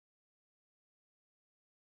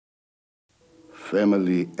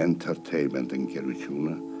Family Entertainment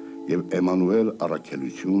ընկերությունը և Էմանուել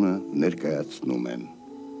առաքելությունը ներկայացնում են։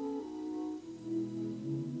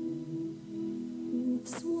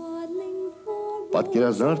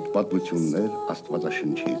 Պատկերազարդ պատմություններ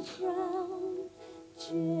Աստվածաշնչից։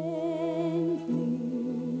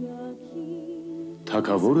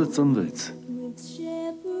 Թագավորը ծնվեց։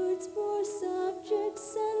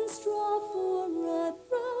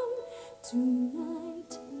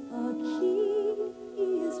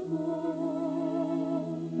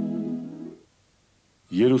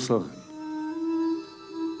 Երուսաղեմ։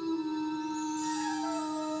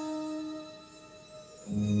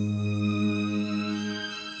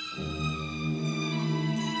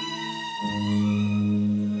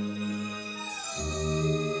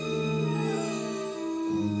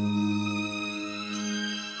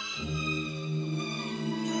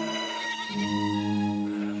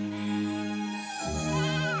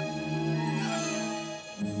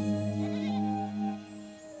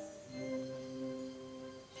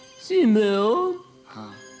 Սիմեոն,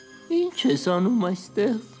 ինչ ես անում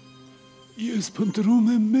այստեղ։ Ես փնտրում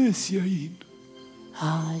եմ Մեսիային։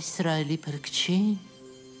 Իսրայելի փրկչին։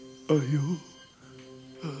 Այո,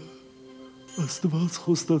 Աստված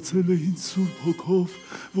խոստացել է ինձ Սուրբ Հոգով,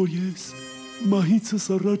 որ ես մահիցս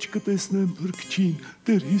առաջ կտեսնեմ փրկչին,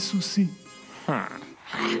 Տեր Հիսուսին։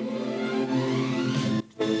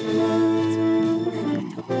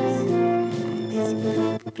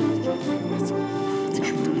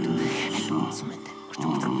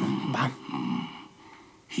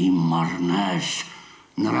 Հիմարներ,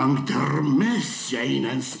 նրանք դեռ Մեսիային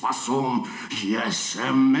են սպասում, ես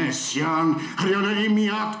եմ Մեսիան, հրյաների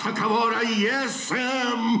միակ թագավորը ես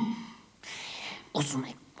եմ։ Ուզում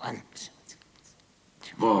եք բան։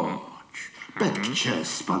 Ոչ, պետք չէ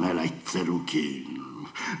սպանել այդ ծերուկին,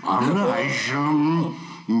 առայժմ,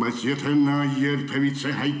 բայց եթե նա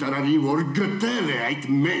երբևիցե հայտարարի, որ գտել է այդ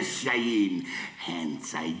Մեսիային,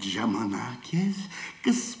 հենց այդ ժամանակ ես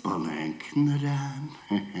կսպանենք նրան։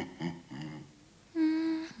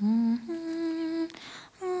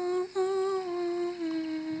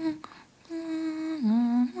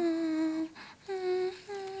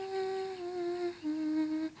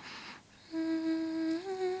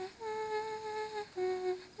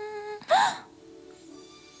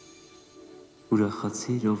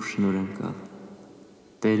 Ուրախացիր, ով շնորհակալ,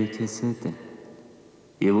 Տերը քեզ հետ է,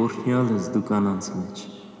 և օրհնյալ ես դու կանանց մեջ։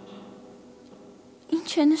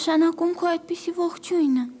 Ինչ է նշանակում քո այդպիսի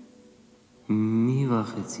ողջույնը։ Մի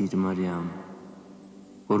վախեցիր, Մարիամ,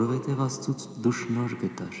 որովհետև Աստծուց դու շնորհ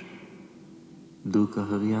գտար։ Դու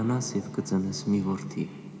կհղիանաս և կծնես մի որդի,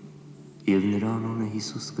 և նրա անունը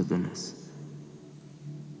Հիսուս կդնես։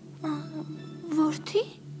 Որդի։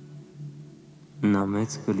 Նա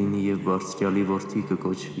մեծ կլինի և բարձրյալի որդի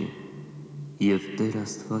կկոչվի, և Տեր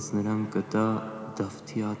Աստված նրան կտա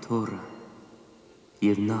Դավթի աթոռը,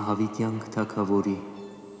 և նա հավիտյան կթագավորի։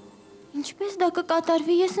 Ինչպես դա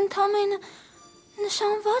կկատարվի, ես ընդամենը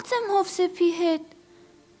նշանված եմ Հովսեփի հետ,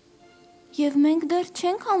 և մենք դեռ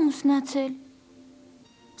չենք ամուսնացել։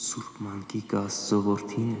 Սուրբ մանկիկը Աստծո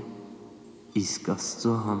որդին է, իսկ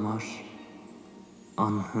Աստծո համար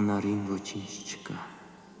անհնարին ոչինչ չկա։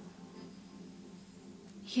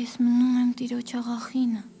 Ես մնում եմ Տիրոջ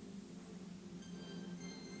աղախինը։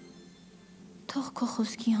 Թող քո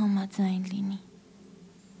խոսքի համաձայն լինի։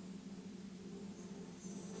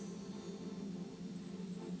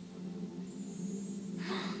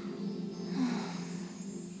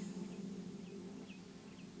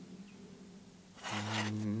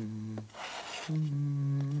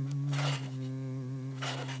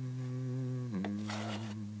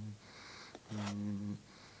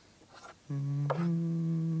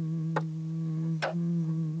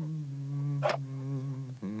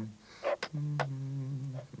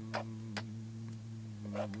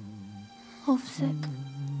 Հովսեփ։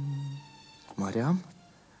 Մարիամ,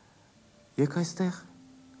 եկ այստեղ։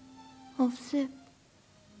 Հովսեփ,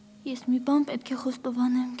 ես մի բան պետք է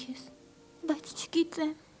խոստովանեմ քեզ, բայց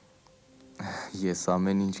չգիտեմ։ Ես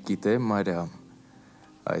ամեն ինչ գիտեմ, Մարիամ։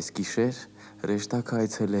 Այս գիշեր հրեշտակը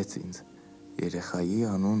այցելեց ինձ, երեխայի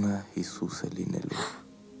անունը Հիսուս է լինելու։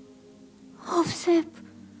 Հովսեփ,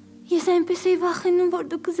 ես այնպես էի վախենում,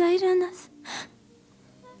 որ դու կզայրանաս։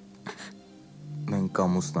 Մենք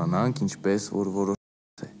կամուսնանանք, ինչպես որ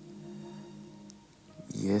որոշված է։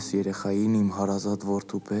 Ես երեխային իմ հարազատ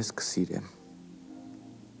որդու պես կսիրեմ։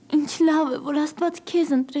 Ինչ լավ է, որ Աստված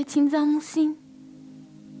քեզ ընտրեց ինձ ամուսին։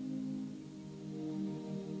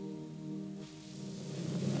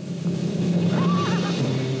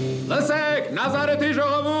 Լսեք, Նազարեթի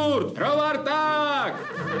ժողովուրդ, հրովարտակ։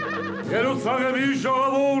 Երուսաղեմի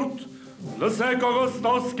ժողովուրդ, Լսեք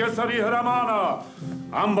Օգոստոս կեսարի հրամանը,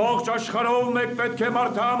 ամբողջ աշխարհով մեկ պետք է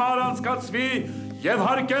մարդահամար անցկացվի եւ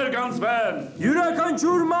հարկեր գանձվեն։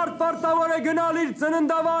 Յուրաքանչյուր մարդ պարտավոր է գնալ իր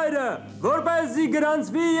ծննդավայրը, որպեսզի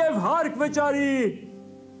գրանցվի եւ հարկ վճարի։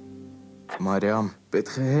 Մարիամ,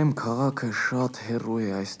 Բեթլեհեմ քաղաքը շատ հեռու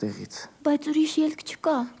է այստեղից։ Բայց ուրիշ ելք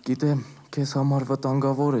չկա։ Գիտեմ, քեզ համար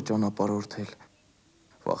վտանգավոր է ճանապարհորդել։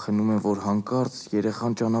 Վախենում եմ, որ հանկարծ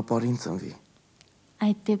երեխան ճանապարհին ծնվի։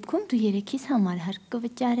 Այդ դեպքում դու երեքիս համար հարկ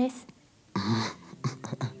կվճարես։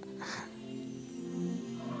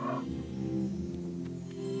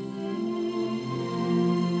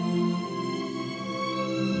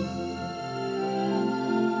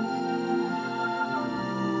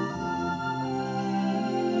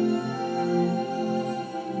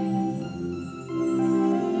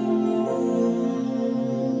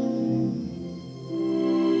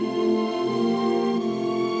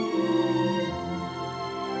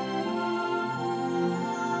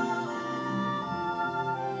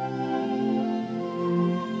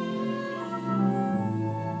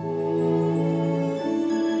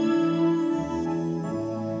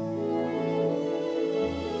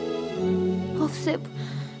 Հովսեփ,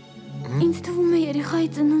 ինձ թվում է երեխայի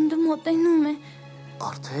ծնունդը մոտենում է։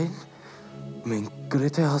 Արդեն մենք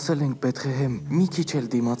գրեթե հասել ենք Բեթլեհեմ, մի քիչ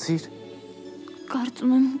էլ դիմացիր։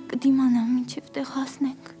 Կարծում եմ կդիմանամ մինչև տեղ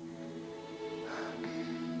հասնենք։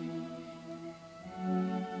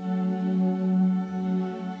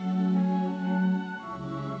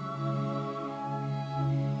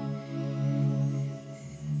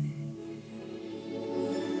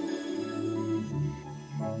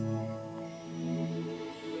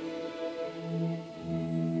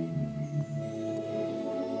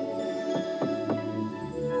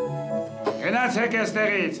 Գնացեք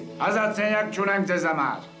էստեղից, ազատ սենյակ չունենք ձեզ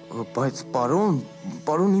համար։ Բայց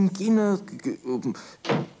պարոն իմ կինը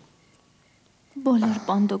Բոլոր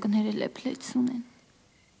պանդոկները լեփլեցուն են։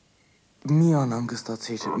 մի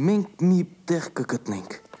անհանգստացիր, մենք մի տեղ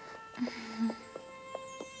կգտնենք։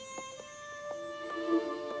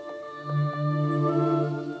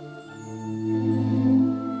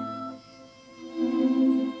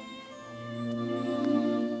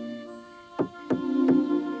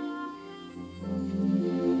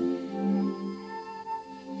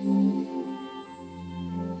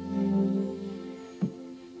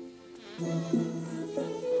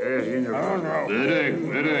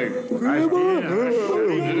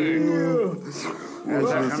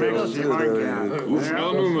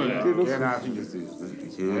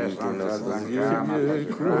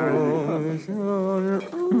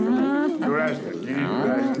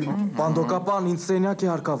 Պանդոկապան ինձ սենյակ է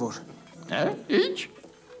հարկավոր։ Ինչ,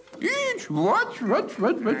 ոչ,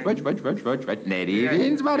 ներիր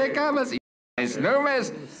ինձ բարեկամս, տեսնում ես,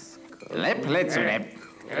 լեփլեցուն է։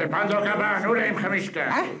 Պանդոկաբան, ուր է իմ խմիշկը։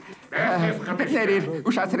 Ներիր,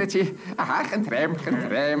 ուշացրեցի, ահա, խնդրեմ,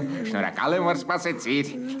 շնորհակալ եմ, որ սպասեցիր,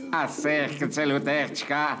 ասեղ գցելու տեղ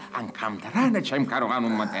չկա, անգամ դրանը չեմ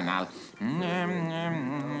կարողանում մտենալ։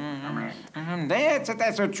 Դե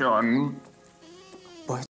ցտեսություն։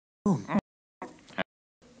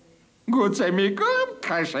 Գուցե մի կողմ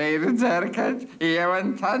քաշեիր ձեռքդ եւ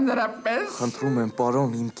ընդհանրապես։ Խնդրում եմ,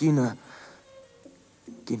 պարոն, իմ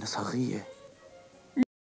կինս աղի է։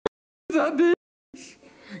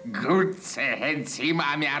 Գուցե հենց հիմա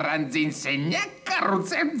մի առանձին սենյակ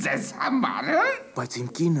կառուցեմ ձեզ համար, Բայց իմ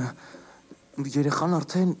կինը, երեխան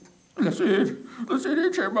արդեն… Լսիր,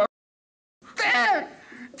 ինչ եմ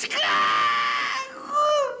չկա։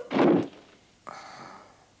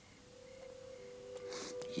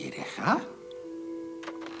 Երեխա։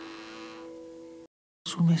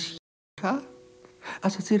 Ասում ես երեխա։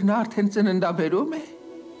 Ասացիր նա արդեն ծննդաբերում է։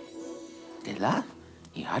 Դե լավ,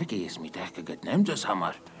 իհարկե ես մի տեղ կգտնեմ ձեզ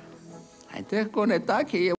համար։ Այնտեղ կոնե տաք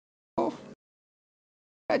է եւ ով։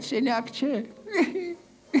 Այդ շենյակ չէ։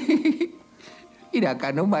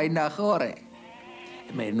 Իրականում այն նախոր է։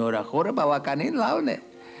 Մեր նորախորը բավականին լավն է։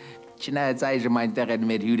 Չնայած այժմ այնտեղ են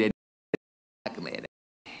մեր հյուրերները։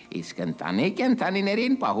 Իսկ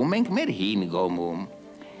ընտանիներին պահում ենք մեր հին գոմում։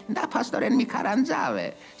 Դա փաստորեն մի քարանձավ է,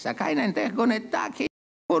 սակայն այնտեղ գոնե տաք է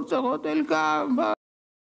գործողոտել կամ…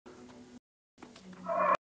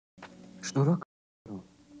 Շնորհակալ։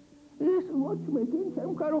 Ես ոչ մեկին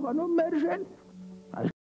չեմ կարողանում մերժել։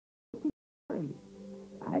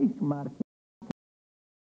 Այս մարդը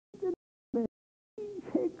ինչ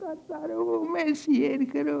է կատարում ես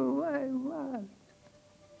երկրում, այ մարդ։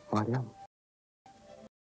 Մարիամ,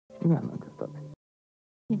 մի անհանգստացիր։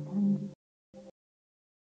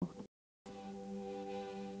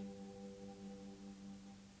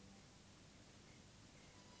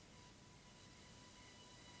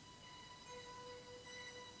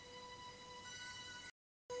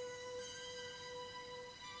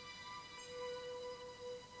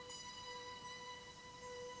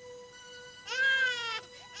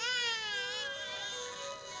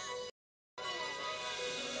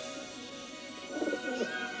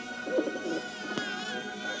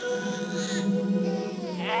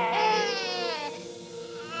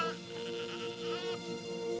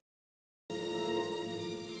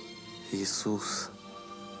 Հիսուս,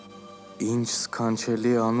 ինչ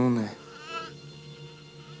սքանչելի անուն է։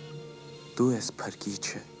 Դու ես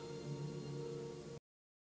փրկիչը։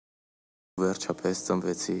 Վերջապես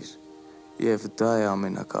ծնվեցիր, եւ դա է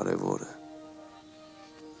ամենակարևորը։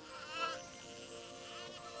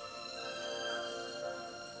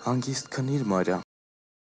 Հանգիստ քնիր, Մարիամ։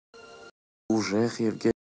 Ուժեղ եւ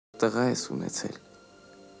գեր տղա ես ունեցել։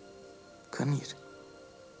 Քնիր։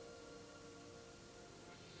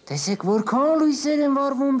 Տեսեք, որքան լույսեր են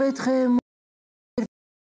վառվում Բեթխեհեմ,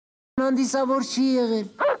 հանդիսավոր չի եղել։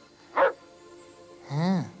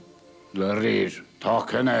 Լրիր,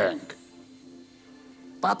 թաքնենք։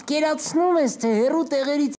 Պատկերացնում ես, թե հեռու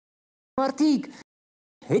տեղերից մարդիկ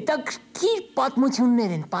հետաքրքիր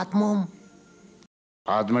պատմություններ են պատմում։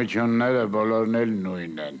 Պատմությունները բոլորն էլ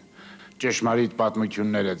նույնն են։ Ճշմարիտ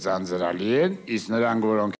պատմությունները ձանձրալի են, իսկ նրանք,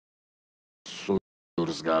 որոնք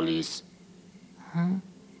դուրս գալիս։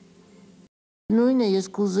 Նույնը ես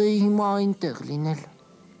կուզեի հիմա այնտեղ լինել։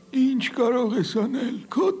 Ինչ կարող ես անել,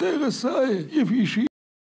 քո տեղը սա է, և հիշի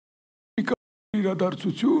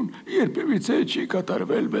իրադարձություն երբևիցե չի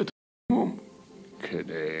կատարվել Բեթխեհեմում։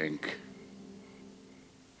 Քնենք։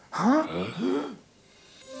 Հա՞։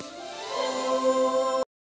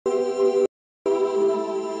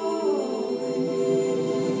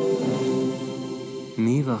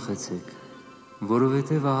 Մի վախեցեք,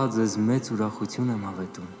 որովհետև ահա ձեզ մեծ ուրախություն եմ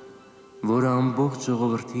հավետում, որը ամբողջ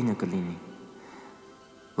ժողովրդինը կլինի,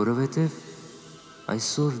 որովհետև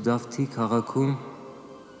այսօր Դավթի քաղաքում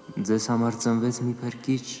ձեզ համար ծնվեց մի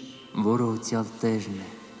փրկիչ, որը օծյալ Տերն է։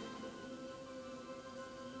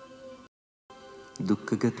 Դուք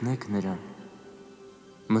կգտնեք նրան,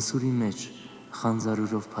 մսուրի մեջ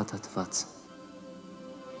խանձարուրով փաթաթված։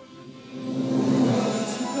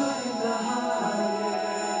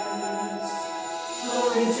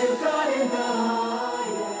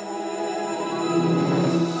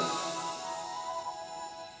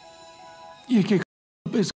 Եկեք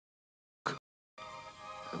պես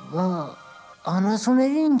Բա,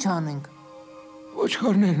 անասուների ինչ անենք։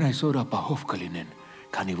 ոչխարներն այսօր ապահով կլինեն,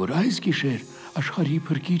 քանի որ այս գիշեր աշխարհի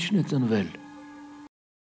փրկիչն է ծնվել։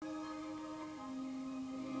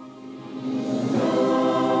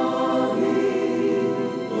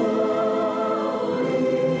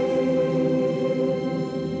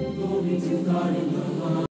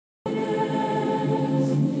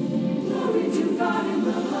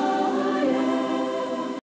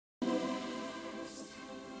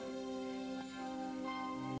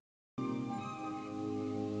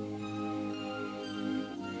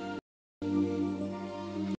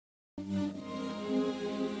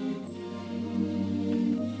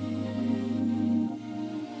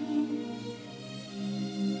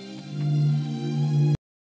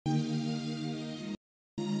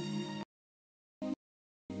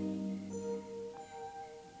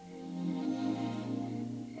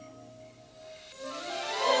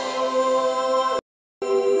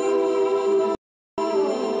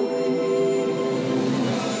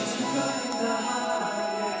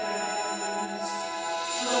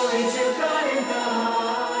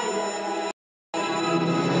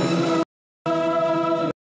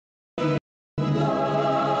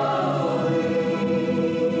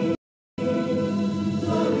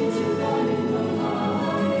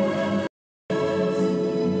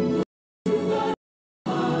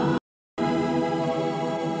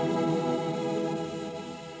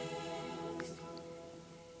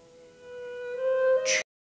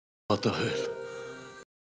 Պատահել։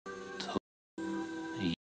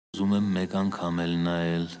 Ուզում եմ մեկ անգամ էլ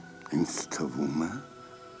նայել։ Ինձ թվում է,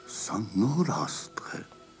 սա նոր աստղ է։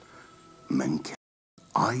 Մենք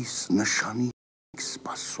այս նշանի ենք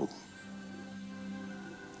սպասում։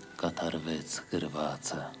 Կատարվեց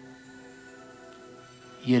գրվածը։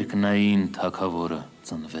 Երկնային թագավորը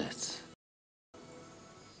ծնվեց։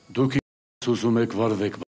 Դուք ուզում եք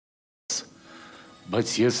վարվեք,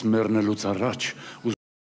 բայց ես մեռնելուց առաջ ուզում եմ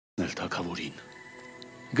թագավորին։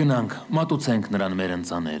 Գնանք, մատուցենք նրան մեր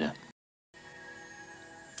ընծաները։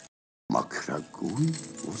 Մաքրագույն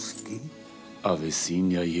ոսկի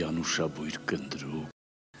Ավեսինիայի անուշաբույր կնդրուկ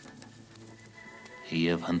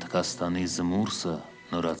և Հնդկաստանի զմուրսը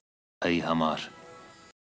նորացայի համար։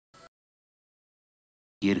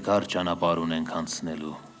 Երկար ճանապարհ ունենք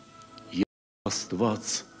անցնելու։ Աստված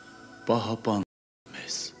պահապան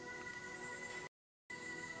մեզ։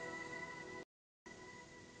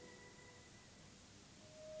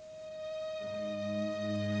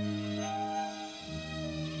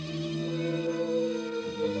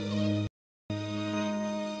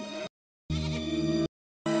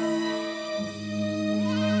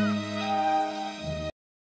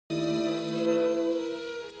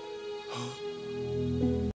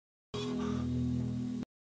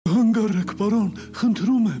 Խանգարեք, պարոն,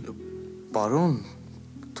 խնդրում եմ։ Պարոն,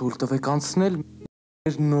 թույլ տվեք անցնել,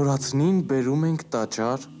 մեր նորածնին բերում ենք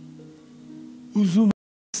տաճար։ Ուզում եմ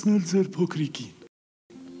տեսնել ձեր փոքրիկին։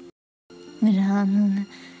 Նրա անունը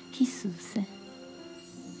Հիսուս է։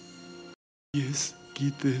 Ես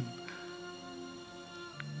գիտեմ,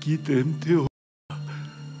 թե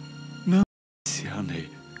նա Մեսիան է։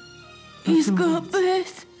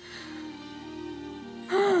 Իսկապես։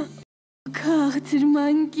 Քաղցր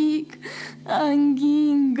մանկիկ,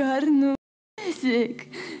 անգին գարնու լսեք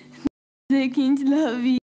ինձ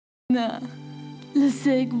լավինա,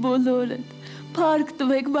 լսեք բոլորդ, պարկ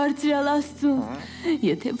տվեք բարձրալ աստծուն,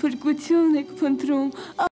 եթե փրկություն եք փնտրում,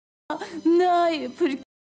 նա է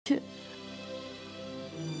փրկիչը։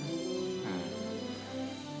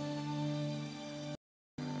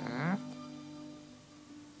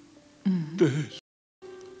 Տեր,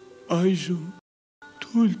 այժմ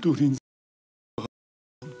թույլ տուր ինձ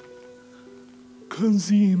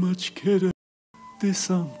քանզի իմ աչքերը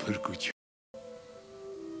տեսան փրկություն։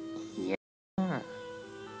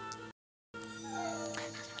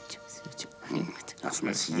 Ասում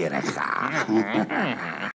ես երեխա,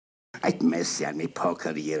 այդ Մեսիանի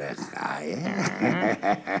փոքր երեխա է։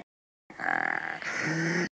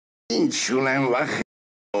 Ինչ ունեմ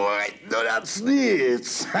վախենում այդ նորածնից։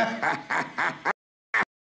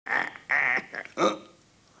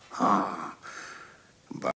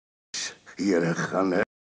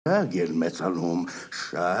 Երեխաները գել մեծանում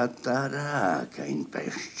շատ արագ,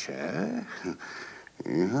 այնպես չէ։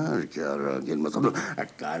 Իհարկե արագ գել մեծանում,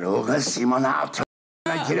 կարող ես իմանալ, թե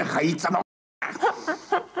երեխայի ծնող։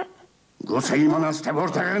 Գուցե իմանաս, թե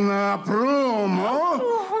որտեղ են ապրում,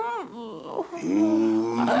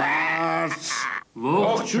 Մարդ։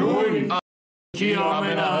 Ողջույն, անկի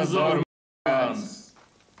ամենահզոր մանց։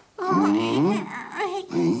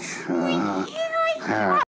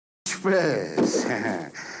 Ինչպես։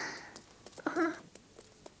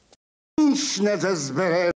 Ինչն է ձեզ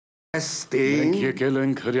բերել էստին։ Մենք եկել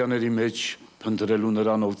ենք հրյաների մեջ փնտրելու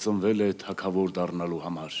նրանով ծնվել է թագավոր դառնալու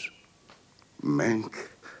համար։ Մենք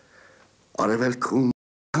արևելքում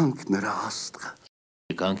կանք նրա աստղը։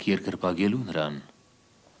 Եկանք երկրպագելու նրան։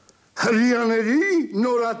 Հրյաների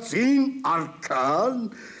նորածին արքան,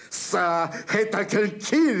 սա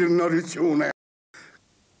հետաքրքիր նորություն է։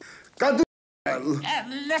 Կադուել։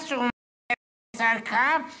 Լսում եմ, արքա,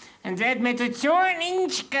 ձեդ մեծություն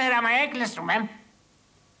ինչ կհրամայեք լսում եմ։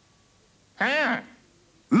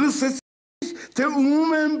 Լսեցի, թե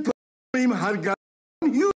ում եմ պրում իմ հարգան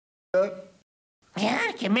հյուրը։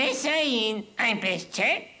 Իհարկե, Մեսիային, այնպես չէ,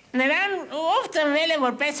 նրան ով ծնվել է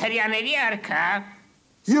որպես հրյաների արքա։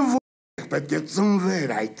 Եվ որտեղ պետք է ծնվեր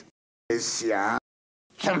այդ Մեսիան։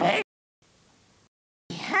 Ծնվել։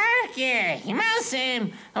 Իհարկե, հիմա ասեմ,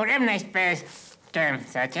 ուրեմն այսպես,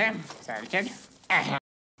 սա չէ,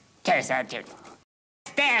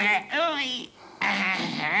 ստեղ է, ուй,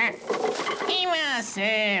 հիմա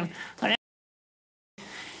ասեմ,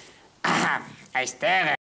 այստեղ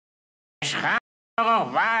է,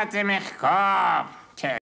 Ողողված է մեղքով,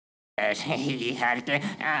 չէ, իհարկե,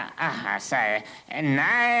 սա է,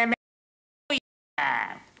 նա է մեղքույը,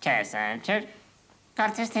 չէ, սա է, չէ,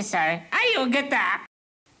 կարծես թե սա է, այո, գտա,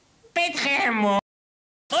 Բեթխեհեմում,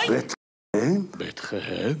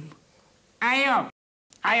 Բեթխեհեմ։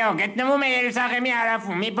 Այո, գտնվում է Երուսաղեմի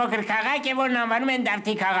հարավում, մի փոքր քաղաք է, որն անվանում են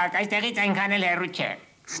Դավթի քաղաք, այստեղից այնքան էլ հեռու չէ։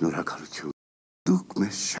 Շնորհակալություն, դուք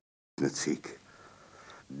մեզ շնորհեցիք,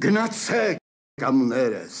 գնացեք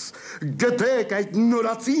կամներս, գտեք այդ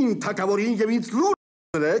նորածին թագավորին և ինձ լուր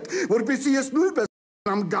դրեք, որպեսզի ես նույնպես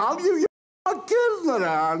եմ գալ և ակել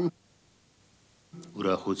նրան։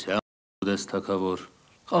 Ուրախությամբ դես թագավոր,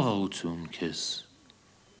 խաղաղություն քեզ։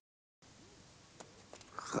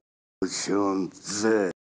 Խաղաղություն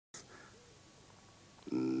ձեզ,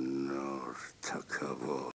 նոր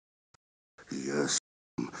թագավոր, ես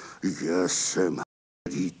եմ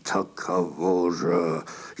հերի թագավորը,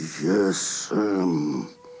 ես եմ։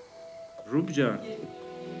 Ռուբ ջան,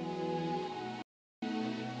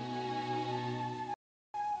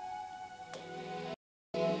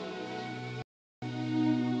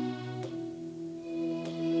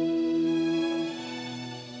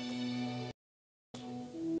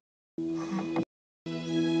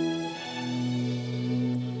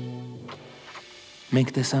 Մենք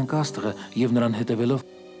տեսանք աստղը և նրան հետևելով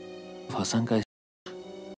հասանք այս։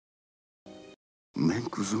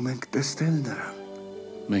 Մենք ուզում ենք տեսնել նրան։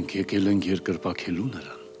 Մենք եկել ենք երկրպագելու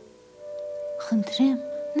նրան։ Խնդրեմ,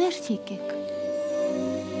 ներս եկեք։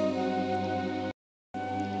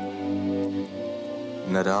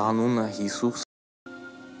 Նրա անունը Հիսուս։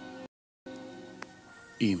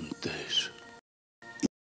 Իմ Տեր։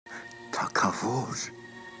 թագավոր,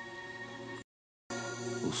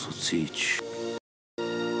 ուսուցիչ,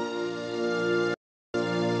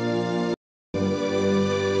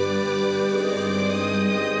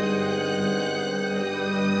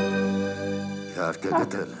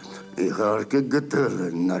 իհարկե գտել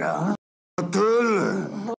են նրան, գտել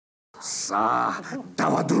են, սա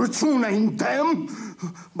դավադրություն է իմ դեմ,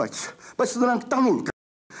 բայց նրանք տանուլ կան,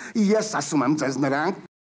 ես ասում եմ ձեզ նրանք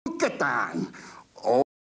կտան,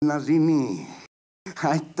 նազինի,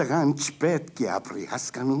 այդ տղան չպետք է ապրի,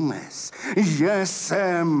 հասկանում ես, ես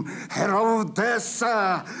եմ Հերովդեսը,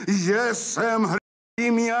 ես եմ հրի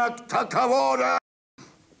միակ թագավորը,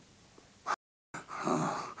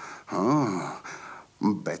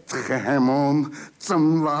 Բեթխեհեմում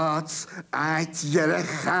ծնված այդ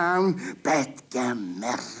երեխան պետք է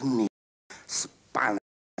մեռնի,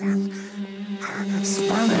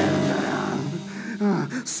 սպանել նրան,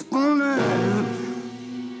 սպանել,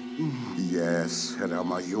 ես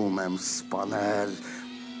հրամայում եմ սպանել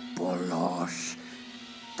բոլոր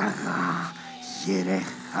տղա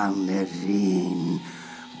երեխաներին,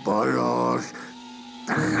 բոլոր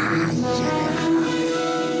տղա երեխաներին,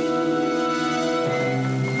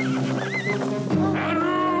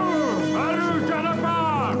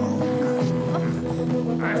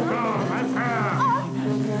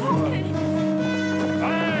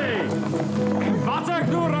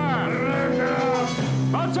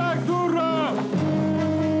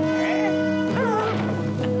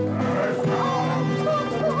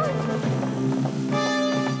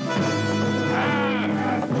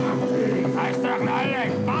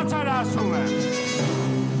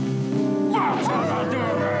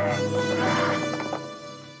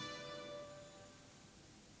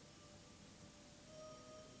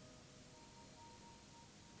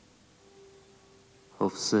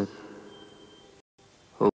 Հովսեփ,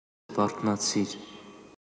 Պարտնացիր,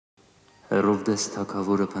 Հերովդես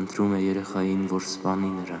թագավորը փնտրում է երեխային, որ սպանի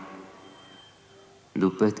նրան։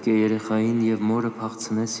 Դու պետք է երեխային և մորը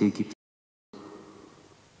փախցնես Եգիպտ։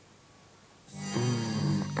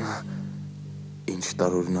 Ինչ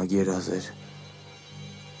տարօրինակ երազ էր։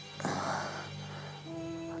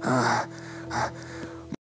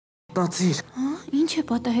 Պարտնացիր։ Ինչ է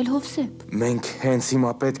պատահել Հովսեփ։ Մենք հենց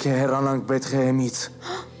հիմա պետք է հեռանանք Բեթխեհեմից։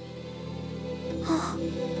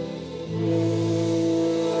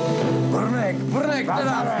 Բռնեք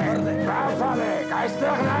նրանց, Բացալեք,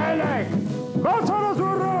 այստեղ նայելեք, բացալը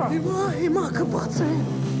զուրը։ Հիմա կբացեն։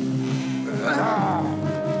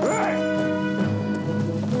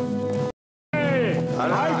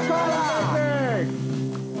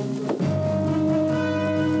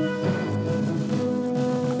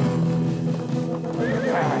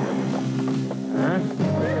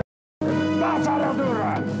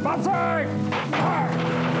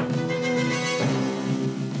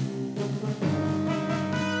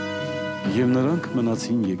 Եվ նրանք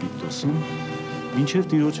մնացին Եգիպտոսում, մինչև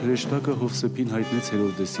տիրոջ հրեշտակը Հովսեփին հայտնեց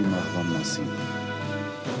Հերովդեսի մահվան մասին։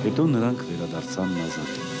 Հետո նրանք վերադարձան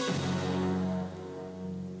Նազարեթ։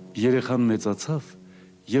 Երեխան մեծացավ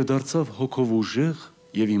և դարձավ հոգով ուժեղ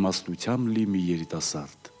և իմաստությամբ լի մի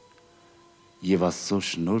երիտասարդ, և Աստծո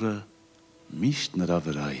շնորհը միշտ նրա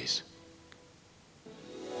վրա էր։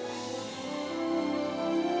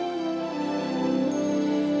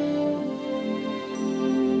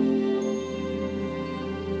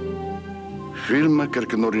 Ֆիլմը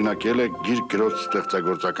կրկնօրինակել է գիրք գրող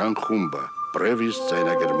ստեղծագործական խումբը Պրևիս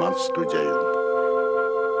ձայնագրման ստուդիայում։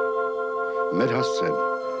 Մեր հասցեն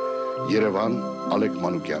Երևան Ալեկ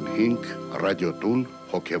Մանուկյան 5, ռադիոտուն,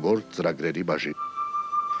 Հոգևոր ծրագրերի բաժին։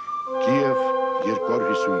 Կիև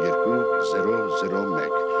 252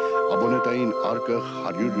 001, աբոնետային արկղ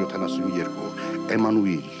 172,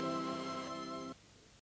 Էմանուիլ